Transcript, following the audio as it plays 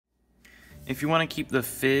If you want to keep the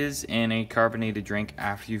fizz in a carbonated drink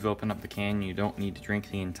after you've opened up the can, you don't need to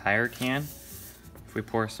drink the entire can. If we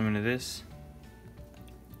pour some into this,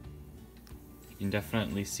 you can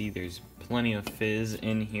definitely see there's plenty of fizz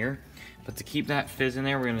in here. But to keep that fizz in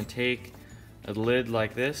there, we're going to take a lid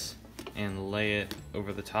like this and lay it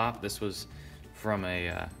over the top. This was from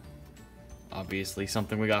a, obviously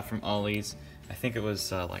something we got from Ollie's. I think it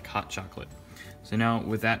was like hot chocolate. So now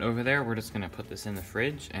with that over there, we're just gonna put this in the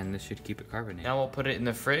fridge and this should keep it carbonated. Now we'll put it in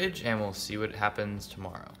the fridge and we'll see what happens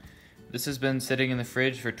tomorrow. This has been sitting in the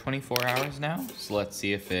fridge for 24 hours now. So let's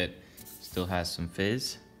see if it still has some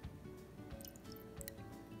fizz.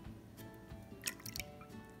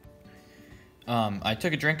 I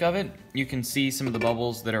took a drink of it. You can see some of the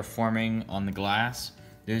bubbles that are forming on the glass.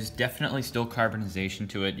 There's definitely still carbonization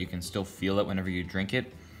to it. You can still feel it whenever you drink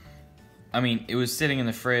it. I mean, it was sitting in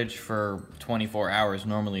the fridge for 24 hours.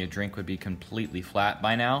 Normally a drink would be completely flat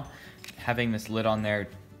by now. Having this lid on there,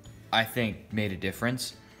 I think, made a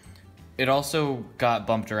difference. It also got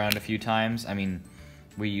bumped around a few times. I mean,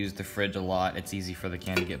 we use the fridge a lot. It's easy for the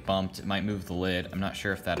can to get bumped. It might move the lid. I'm not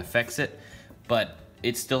sure if that affects it, but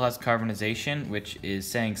it still has carbonization, which is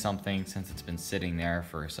saying something since it's been sitting there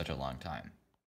for such a long time.